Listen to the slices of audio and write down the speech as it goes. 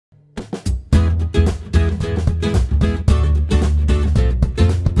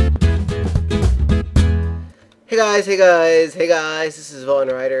hey guys, this is Vaughn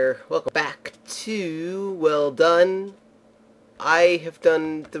Ryder. Welcome back to Well Done. I have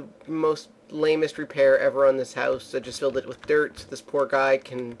done the most lamest repair ever on this house. I just filled it with dirt so this poor guy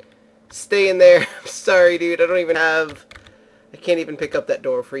can stay in there. I'm sorry, dude, I can't even pick up that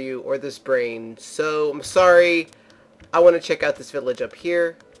door for you or this brain. So, I'm sorry. I want to check out this village up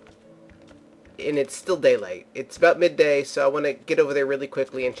here. And it's still daylight. It's about midday, so I want to get over there really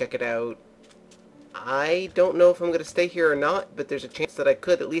quickly and check it out. I don't know if I'm going to stay here or not, but there's a chance that I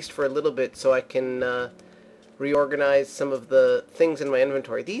could, at least for a little bit, so I can reorganize some of the things in my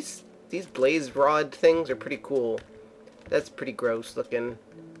inventory. These blaze rod things are pretty cool. That's pretty gross looking.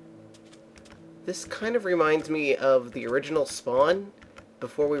 This kind of reminds me of the original Spawn,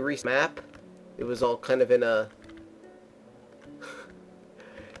 before we reset the map. It was all kind of in a...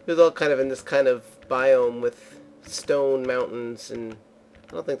 It was all kind of in this kind of biome with stone mountains, and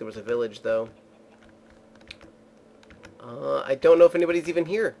I don't think there was a village, though. I don't know if anybody's even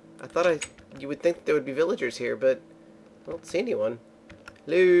here. You would think there would be villagers here, but I don't see anyone.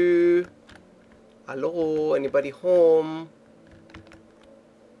 Hello? Hello? Anybody home?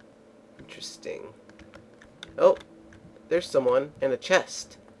 Interesting. Oh, there's someone and a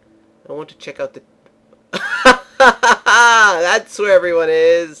chest. I want to check out the... That's where everyone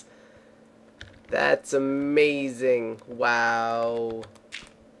is. That's amazing. Wow.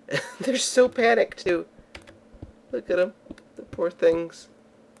 They're so panicked, too. Look at them. The poor things.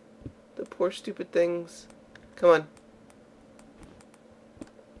 The poor stupid things. Come on.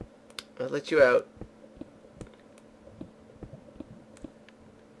 I'll let you out.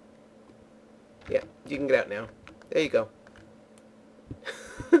 Yeah, you can get out now. There you go.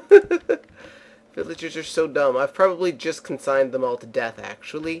 Villagers are so dumb. I've probably just consigned them all to death,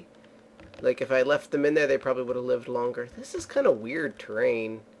 actually. Like, if I left them in there, they probably would have lived longer. This is kind of weird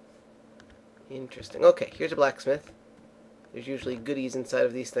terrain. Interesting. Okay, here's a blacksmith. There's usually goodies inside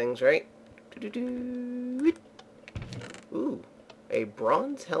of these things, right? Ooh, a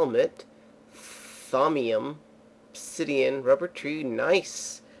bronze helmet, thaumium, obsidian, rubber tree.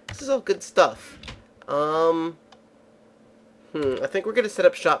 Nice. This is all good stuff. I think we're gonna set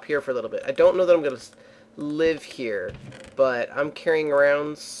up shop here for a little bit. I don't know that I'm gonna live here, but I'm carrying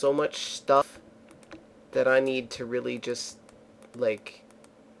around so much stuff that I need to really just, like,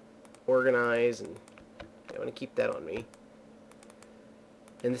 organize, and I want to keep that on me.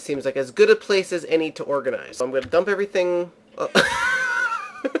 And this seems like as good a place as any to organize. So I'm going to dump everything. Oh.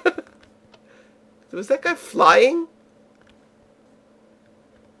 Was that guy flying?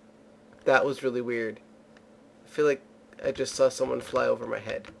 That was really weird. I feel like I just saw someone fly over my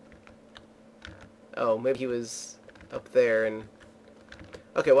head. Oh, maybe he was up there and...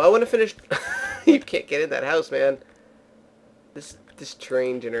 Okay, well, I want to finish... You can't get in that house, man. This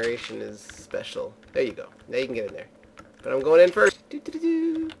terrain generation is special. There you go. Now you can get in there. But I'm going in first.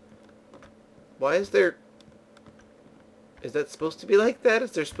 Why is there... Is that supposed to be like that?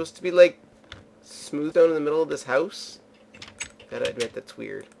 Is there supposed to be, like, smooth stone in the middle of this house? Gotta admit, that's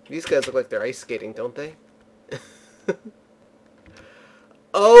weird. These guys look like they're ice skating, don't they?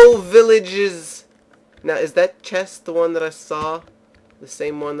 Oh, villages! Now, is that chest the one that I saw? The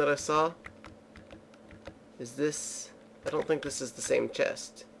same one that I saw? Is this... I don't think this is the same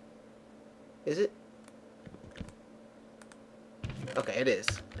chest. Is it? Okay, it is.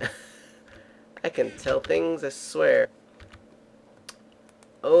 I can tell things, I swear.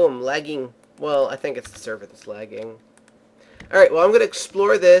 Oh, I'm lagging. Well, I think it's the server that's lagging. Alright, well, I'm gonna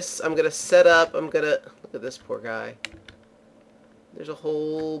explore this. I'm gonna set up. I'm gonna... Look at this poor guy. There's a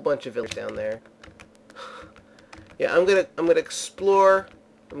whole bunch of village down there. Yeah, I'm gonna explore.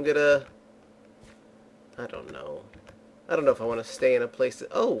 I'm gonna... I don't know. I don't know if I want to stay in a place that...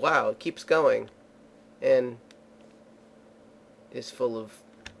 Oh, wow, it keeps going. And is full of...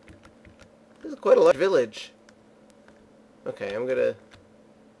 This is quite a large village. Okay, I'm gonna...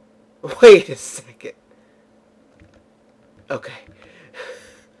 Wait a second. Okay.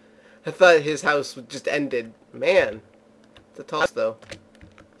 I thought his house just ended. Man. It's a tall house, though.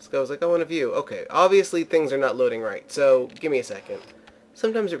 This guy was like, I want a view. Okay, obviously things are not loading right, so give me a second.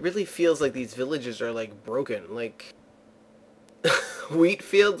 Sometimes it really feels like these villages are, like, broken. Like... Wheat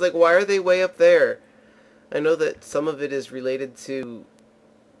fields? Like, why are they way up there? I know that some of it is related to,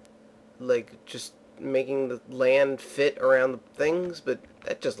 like, just making the land fit around the things, but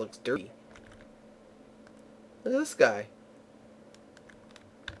that just looks dirty. Look at this guy.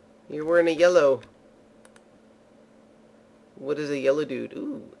 You're wearing a yellow. What is a yellow dude?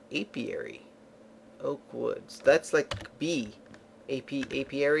 Ooh, apiary. Oak woods. That's like bee.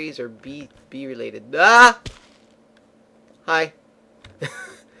 Apiaries or bee related. Ah! Hi.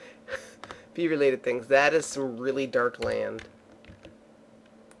 bee-related things. That is some really dark land.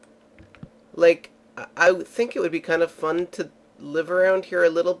 Like, I would think it would be kind of fun to live around here a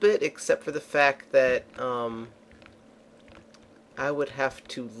little bit, except for the fact that I would have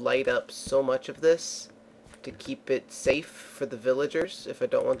to light up so much of this to keep it safe for the villagers if I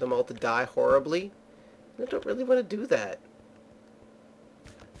don't want them all to die horribly. I don't really want to do that.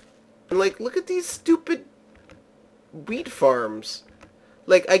 And like, look at these stupid wheat farms.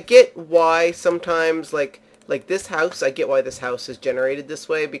 Like, I get why sometimes, like this house, I get why this house is generated this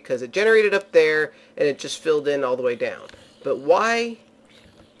way, because it generated up there and it just filled in all the way down. But why?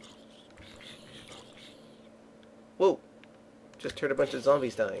 Whoa. Just heard a bunch of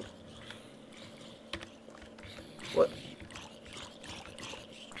zombies dying. What?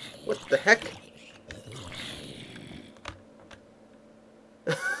 What the heck?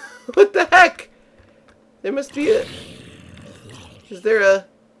 What the heck? There must be a... Is there a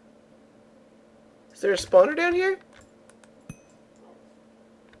spawner down here?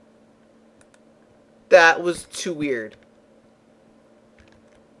 That was too weird.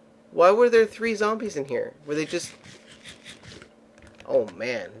 Why were there 3 zombies in here? Were they just... Oh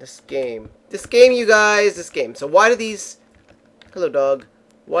man, this game, you guys, this game. So why do these... Hello, dog.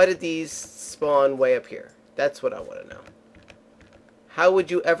 Why did these spawn way up here? That's what I want to know. How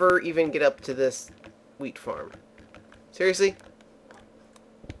would you ever even get up to this wheat farm? Seriously?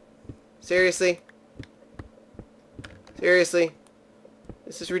 Seriously? Seriously?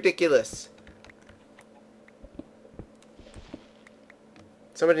 This is ridiculous.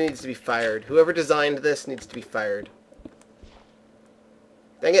 Somebody needs to be fired. Whoever designed this needs to be fired.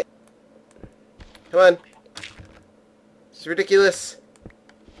 Dang it. Come on. This is ridiculous.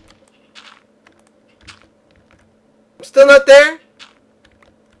 I'm still not there?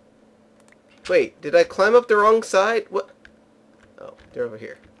 Wait, did I climb up the wrong side? What? Oh, they're over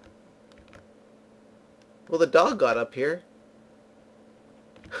here. Well, the dog got up here.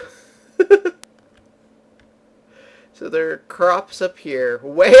 So there are crops up here,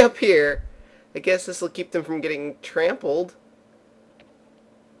 way up here. I guess this will keep them from getting trampled.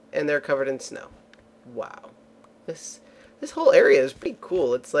 And they're covered in snow. Wow. This whole area is pretty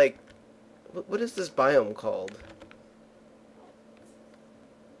cool. It's like, what is this biome called?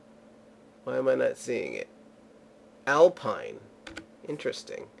 Why am I not seeing it? Alpine.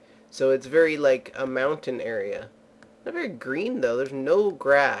 Interesting. So it's very like a mountain area. Not very green though. There's no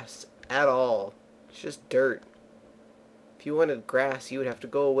grass at all. It's just dirt. If you wanted grass, you would have to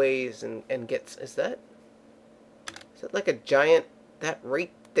go a ways and get... Is that like a giant... That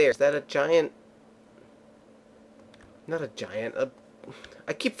right there. Is that a giant... Not a giant.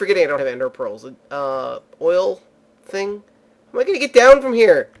 I keep forgetting I don't have ender pearls. Oil thing? How am I going to get down from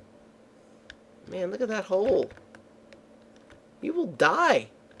here? Man, look at that hole. You will die.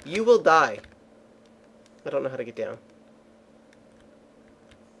 You will die. I don't know how to get down.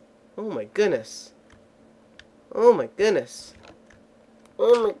 Oh my goodness. Oh my goodness.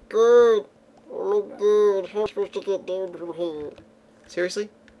 Oh my god. Oh my god. How am I supposed to get down from here? Seriously?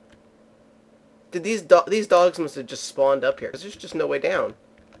 Did these dogs must have just spawned up here? 'Cause there's just no way down.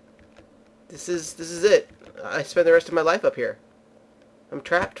 This is it. I spend the rest of my life up here. I'm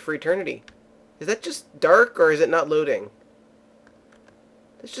trapped for eternity. Is that just dark or is it not loading?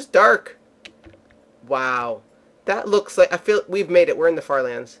 It's just dark. Wow. That looks like... I feel we've made it. We're in the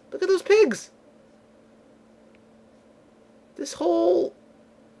Farlands. Look at those pigs. This whole...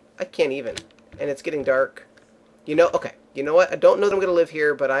 I can't even. And it's getting dark. You know... Okay. You know what? I don't know that I'm going to live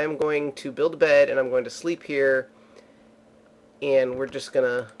here, but I am going to build a bed and I'm going to sleep here. And we're just going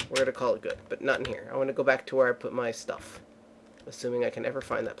to... We're going to call it good. But not in here. I want to go back to where I put my stuff. Assuming I can ever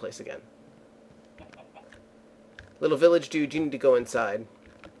find that place again. Little village dude, you need to go inside.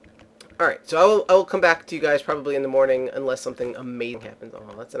 Alright, so I will come back to you guys probably in the morning unless something amazing happens.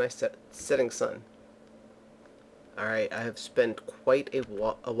 Oh, that's a nice setting sun. Alright, I have spent quite a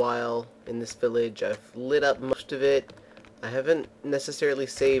while in this village. I've lit up most of it. I haven't necessarily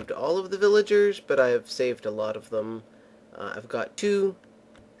saved all of the villagers, but I have saved a lot of them. I've got 2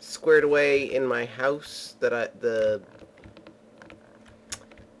 squared away in my house that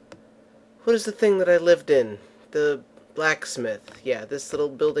what is the thing that I lived in? The blacksmith. Yeah, this little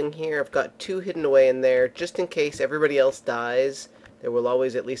building here. I've got 2 hidden away in there just in case everybody else dies. There will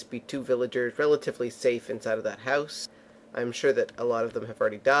always at least be 2 villagers relatively safe inside of that house. I'm sure that a lot of them have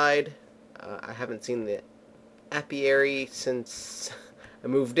already died. I haven't seen the apiary since I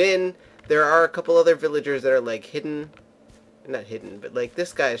moved in. There are a couple other villagers that are like hidden. Not hidden, but like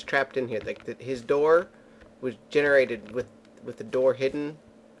this guy is trapped in here. Like his door was generated with the door hidden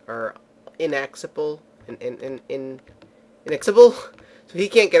or inaccessible. Inaccessible. So he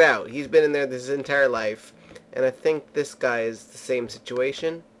can't get out. He's been in there this entire life. And I think this guy is the same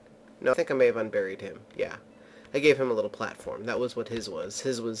situation. No, I think I may have unburied him. Yeah. I gave him a little platform. That was what his was.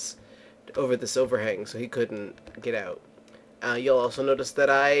 His was over this overhang, so he couldn't get out. You'll also notice that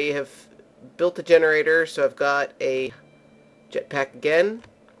I have built a generator, so I've got a jetpack again.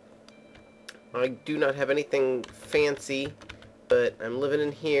 I do not have anything fancy, but I'm living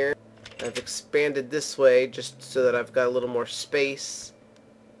in here. I've expanded this way just so that I've got a little more space,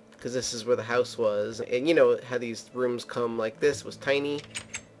 because this is where the house was. And you know how these rooms come like this, was tiny.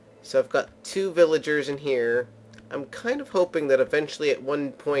 So I've got 2 villagers in here. I'm kind of hoping that eventually at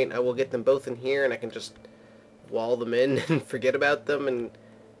one point I will get them both in here and I can just wall them in and forget about them, and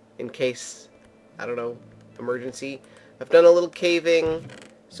in case, I don't know, emergency. I've done a little caving,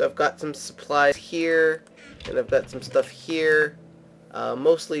 so I've got some supplies here and I've got some stuff here,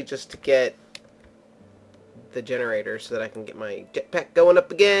 mostly just to get the generator so that I can get my jetpack going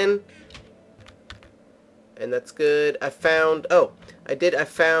up again. And that's good. I found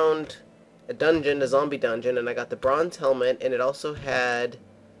a dungeon, a zombie dungeon, and I got the bronze helmet, and it also had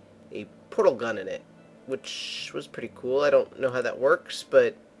a portal gun in it, which was pretty cool. I don't know how that works,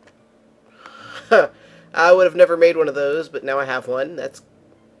 but I would have never made one of those, but now I have one. That's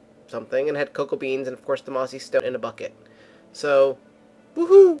something. And it had cocoa beans and, of course, the mossy stone in a bucket. So,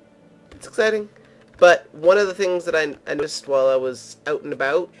 woohoo! It's exciting. But one of the things that I noticed while I was out and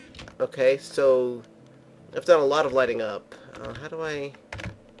about, okay, so I've done a lot of lighting up. How do I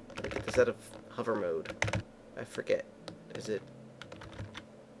get this out of hover mode? I forget. Is it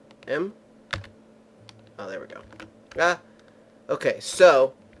M? Oh, there we go. Okay,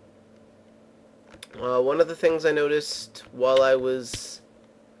 so one of the things I noticed while I was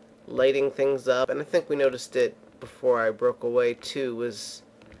lighting things up, and I think we noticed it before I broke away too, was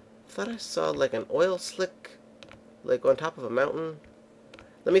I thought I saw like an oil slick like on top of a mountain.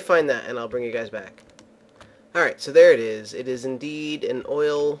 Let me find that and I'll bring you guys back. Alright, so there it is. It is indeed an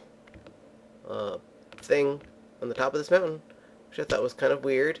oil thing on the top of this mountain, which I thought was kind of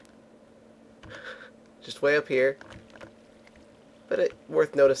weird. Just way up here. But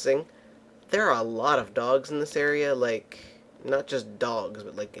worth noticing. There are a lot of dogs in this area, like, not just dogs,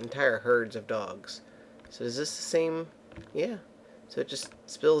 but like entire herds of dogs. So is this the same? Yeah. So it just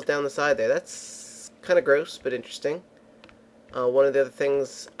spills down the side there. That's kind of gross, but interesting. One of the other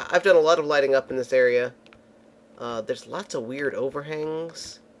things, I've done a lot of lighting up in this area. There's lots of weird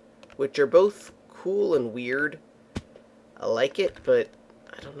overhangs, which are both cool and weird. I like it, but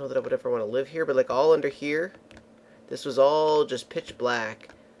I don't know that I would ever want to live here. But like all under here, this was all just pitch black,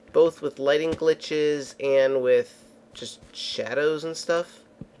 both with lighting glitches and with just shadows and stuff.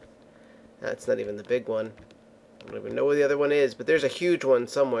 That's not even the big one. I don't even know where the other one is, but there's a huge one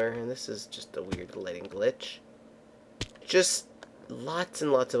somewhere, and this is just a weird lighting glitch. Just lots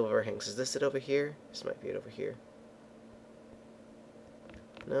and lots of overhangs. Is this it over here? This might be it over here.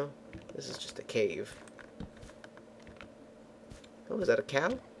 No? This is just a cave. Oh, is that a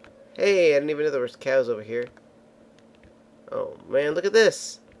cow? Hey, I didn't even know there was cows over here. Oh, man, look at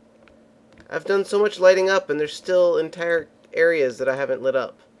this. I've done so much lighting up, and there's still entire areas that I haven't lit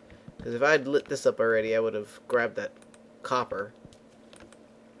up. Because if I'd lit this up already, I would have grabbed that copper.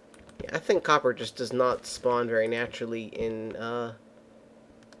 Yeah, I think copper just does not spawn very naturally in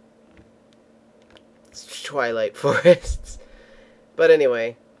twilight forests. But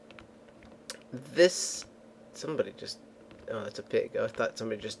anyway, this... Somebody just... Oh, that's a pig. I thought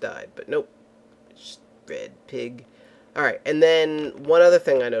somebody just died, but nope. It's just red pig. Alright, and then one other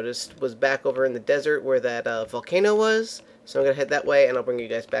thing I noticed was back over in the desert where that volcano was. So I'm going to head that way, and I'll bring you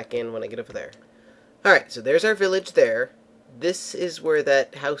guys back in when I get over there. Alright, so there's our village there. This is where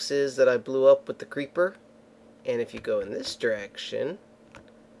that house is that I blew up with the creeper. And if you go in this direction,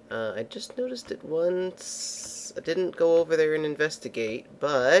 I just noticed it once. I didn't go over there and investigate,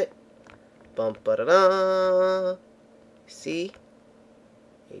 but... Bum-ba-da-da! See?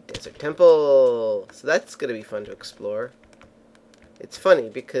 A desert temple! So that's going to be fun to explore. It's funny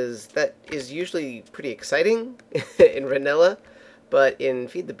because that is usually pretty exciting in vanilla, but in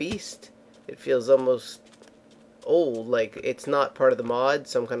Feed the Beast, it feels almost old, like it's not part of the mod,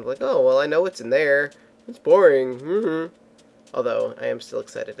 so I'm kind of like, oh, well, I know it's in there. It's boring. Although, I am still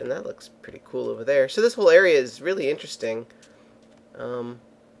excited, and that looks pretty cool over there. So this whole area is really interesting. I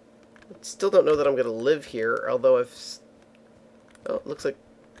still don't know that I'm going to live here, although I've... Oh, it looks like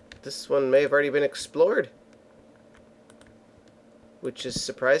this one may have already been explored. Which is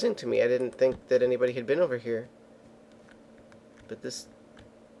surprising to me. I didn't think that anybody had been over here. But this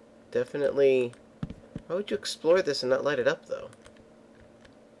definitely... Why would you explore this and not light it up, though?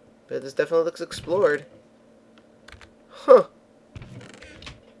 But this definitely looks explored. Huh.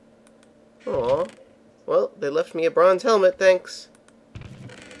 left me a bronze helmet, thanks.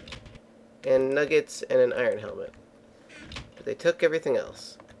 And nuggets and an iron helmet. But they took everything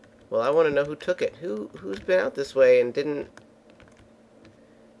else. Well, I want to know who took it. Who's been out this way and didn't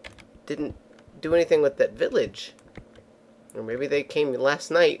do anything with that village? Or maybe they came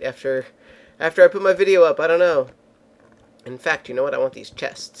last night after I put my video up. I don't know. In fact, you know what? I want these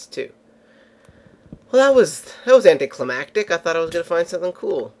chests too. Well, that was anticlimactic. I thought I was gonna find something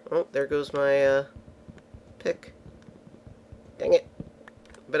cool. Oh, there goes my pick. Dang it!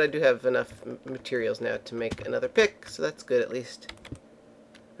 But I do have enough materials now to make another pick, so that's good at least.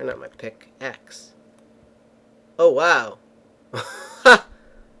 Or not my pick, axe. Oh wow!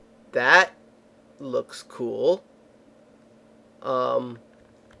 That looks cool.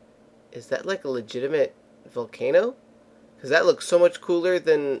 Is that like a legitimate volcano? Because that looks so much cooler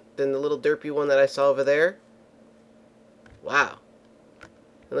than the little derpy one that I saw over there. Wow.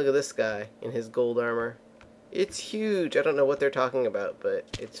 And look at this guy in his gold armor. It's huge. I don't know what they're talking about,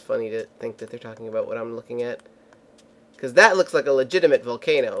 but it's funny to think that they're talking about what I'm looking at. Because that looks like a legitimate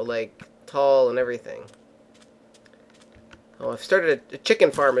volcano, like tall and everything. Oh, I've started a chicken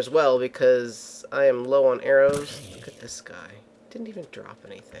farm as well because I am low on arrows. Look at this guy. Didn't even drop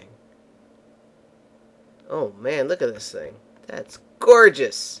anything. Oh man, look at this thing. That's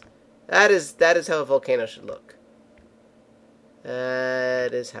gorgeous. That is how a volcano should look.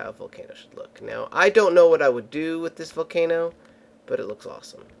 That is how a volcano should look. Now, I don't know what I would do with this volcano, but it looks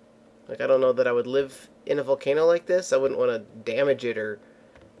awesome. Like, I don't know that I would live in a volcano like this. I wouldn't want to damage it or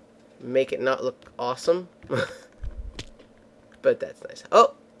make it not look awesome. But that's nice.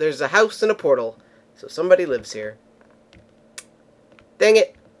 Oh, there's a house and a portal. So somebody lives here. Dang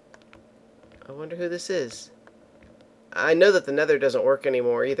it. I wonder who this is. I know that the Nether doesn't work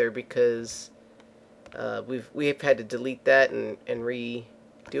anymore either because we've had to delete that and redo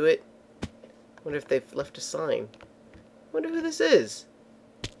it. Wonder if they've left a sign. Wonder who this is.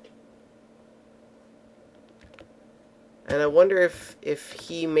 And I wonder if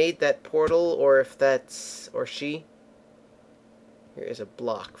he made that portal or if that's or she. Here is a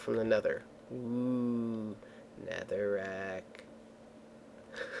block from the Nether. Ooh, netherrack.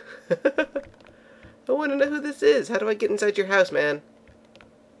 I want to know who this is. How do I get inside your house, man?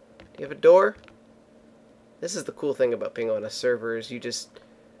 Do you have a door? This is the cool thing about being on a server is you just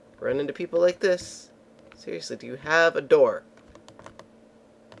run into people like this. Seriously, do you have a door?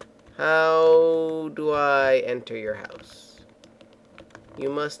 How do I enter your house? You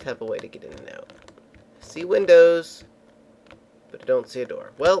must have a way to get in and out. I see windows, but I don't see a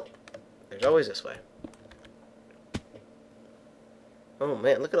door. Well, there's always this way. Oh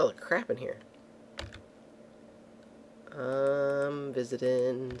man, look at all the crap in here. I'm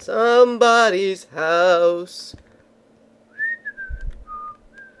visiting somebody's house.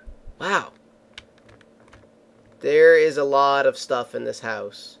 Wow. There is a lot of stuff in this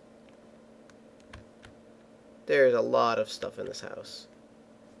house. There's a lot of stuff in this house.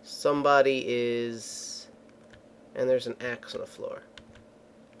 Somebody is... And there's an axe on the floor.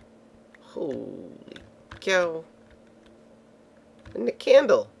 Holy cow. And a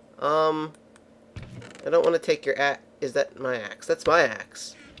candle. I don't want to take your axe. Is that my axe? That's my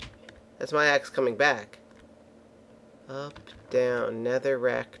axe. That's my axe coming back. Up, down,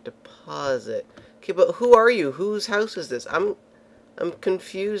 netherrack deposit. Okay, but who are you? Whose house is this? I'm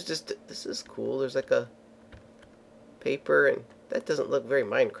confused as to... This is cool. There's like a paper, and that doesn't look very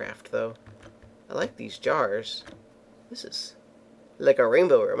Minecraft, though. I like these jars. This is like a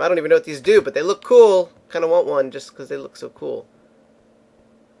rainbow room. I don't even know what these do, but they look cool. Kind of want one just because they look so cool.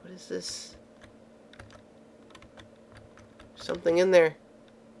 What is this? Something in there.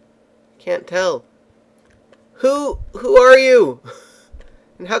 Can't tell. Who are you?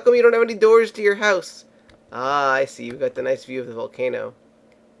 And how come you don't have any doors to your house? Ah, I see. You've got the nice view of the volcano.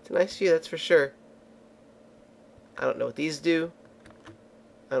 It's a nice view, that's for sure. I don't know what these do.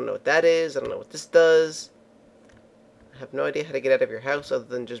 I don't know what that is. I don't know what this does. I have no idea how to get out of your house other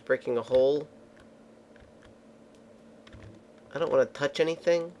than just breaking a hole. I don't want to touch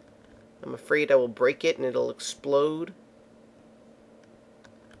anything. I'm afraid I will break it and it'll explode.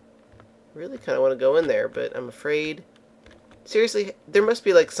 I really kind of want to go in there, but I'm afraid. Seriously, there must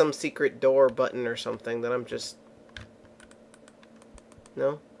be like some secret door button or something that I'm just...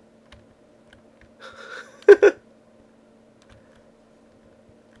 No?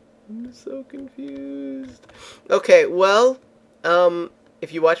 I'm so confused. Okay, well,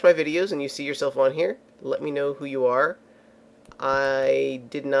 if you watch my videos and you see yourself on here, let me know who you are. I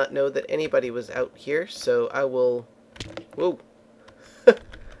did not know that anybody was out here, so I will... Whoa.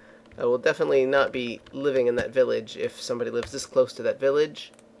 I will definitely not be living in that village if somebody lives this close to that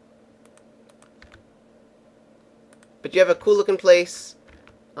village. But you have a cool looking place.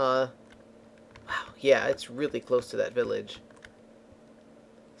 Wow, yeah, it's really close to that village.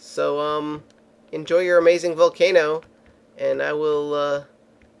 So, enjoy your amazing volcano, and I'll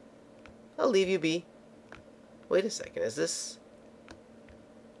leave you be. Wait a second, is this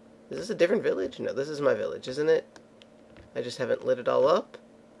a different village? No, this is my village, isn't it? I just haven't lit it all up.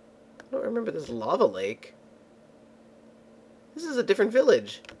 I don't remember this lava lake. This is a different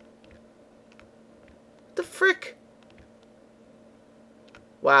village. What the frick?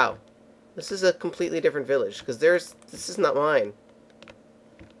 Wow. This is a completely different village, because this is not mine.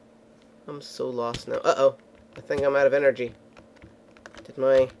 I'm so lost now. Uh-oh. I think I'm out of energy.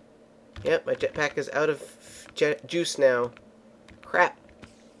 Yep, my jetpack is out of juice now. Crap.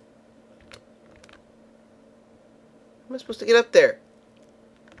 How am I supposed to get up there?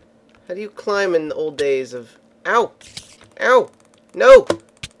 How do you climb in the old days of... Ow! Ow! No!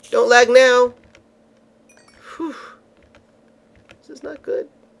 Don't lag now! Whew. This is not good.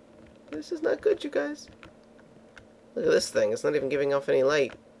 This is not good, you guys. Look at this thing. It's not even giving off any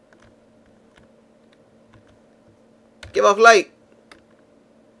light. Give off light!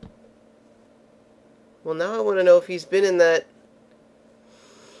 Well, now I want to know if he's been in that...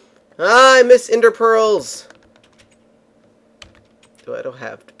 Ah, I miss ender pearls! I don't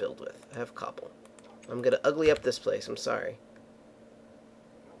have to build with. I have cobble. I'm going to ugly up this place. I'm sorry.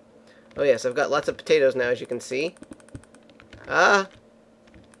 Oh, yes. I've got lots of potatoes now, as you can see. Ah!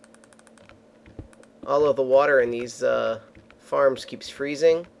 All of the water in these farms keeps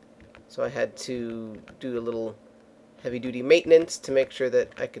freezing. So I had to do a little heavy-duty maintenance to make sure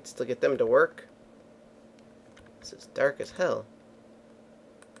that I could still get them to work. This is dark as hell.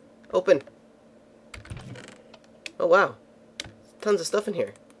 Open! Oh, wow. Tons of stuff in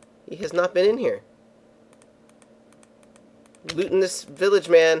here. He has not been in here. Looting this village,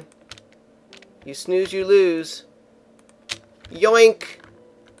 man. You snooze, you lose. Yoink!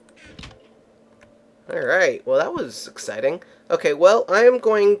 Alright, well that was exciting. Okay, well, I am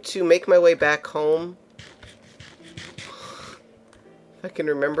going to make my way back home. If I can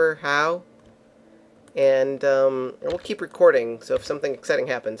remember how. And we'll keep recording, so if something exciting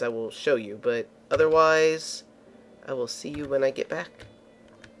happens, I will show you. But otherwise... I will see you when I get back.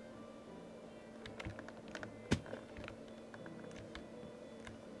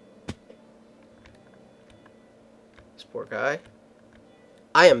 This poor guy.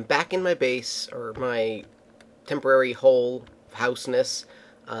 I am back in my base, or my temporary hole of houseness.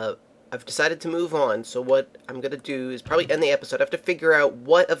 I've decided to move on, so what I'm going to do is probably end the episode. I have to figure out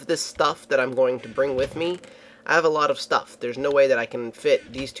what of this stuff that I'm going to bring with me. I have a lot of stuff. There's no way that I can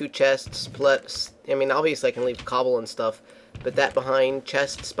fit these 2 chests, plus, I mean, obviously I can leave cobble and stuff, but that behind,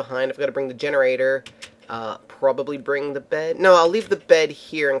 chests behind, I've got to bring the generator, probably bring the bed. No, I'll leave the bed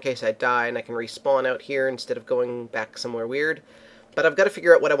here in case I die, and I can respawn out here instead of going back somewhere weird. But I've got to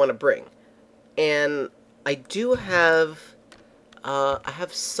figure out what I want to bring. And I do have, I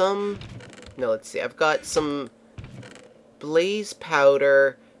have some, no, let's see, I've got some blaze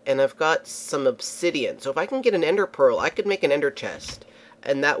powder, and I've got some obsidian. So if I can get an ender pearl, I could make an ender chest.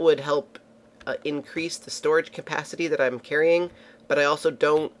 And that would help increase the storage capacity that I'm carrying. But I also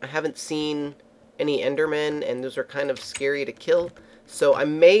I haven't seen any endermen, and those are kind of scary to kill. So I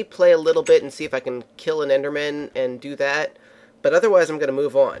may play a little bit and see if I can kill an enderman and do that. But otherwise I'm going to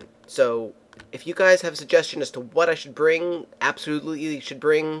move on. So if you guys have a suggestion as to what I should bring, absolutely should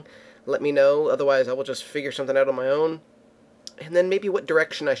bring, let me know. Otherwise I will just figure something out on my own. And then maybe what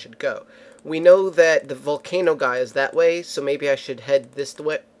direction I should go. We know that the volcano guy is that way, so maybe I should head this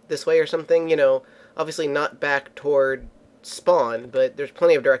way or something. You know, obviously not back toward spawn, but there's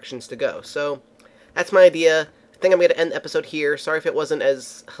plenty of directions to go. So that's my idea. I think I'm going to end the episode here. Sorry if it wasn't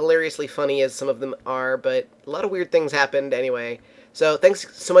as hilariously funny as some of them are, but a lot of weird things happened anyway. So thanks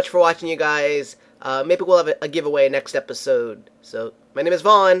so much for watching, you guys. Maybe we'll have a giveaway next episode. So my name is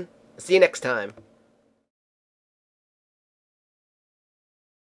Vaughn. See you next time.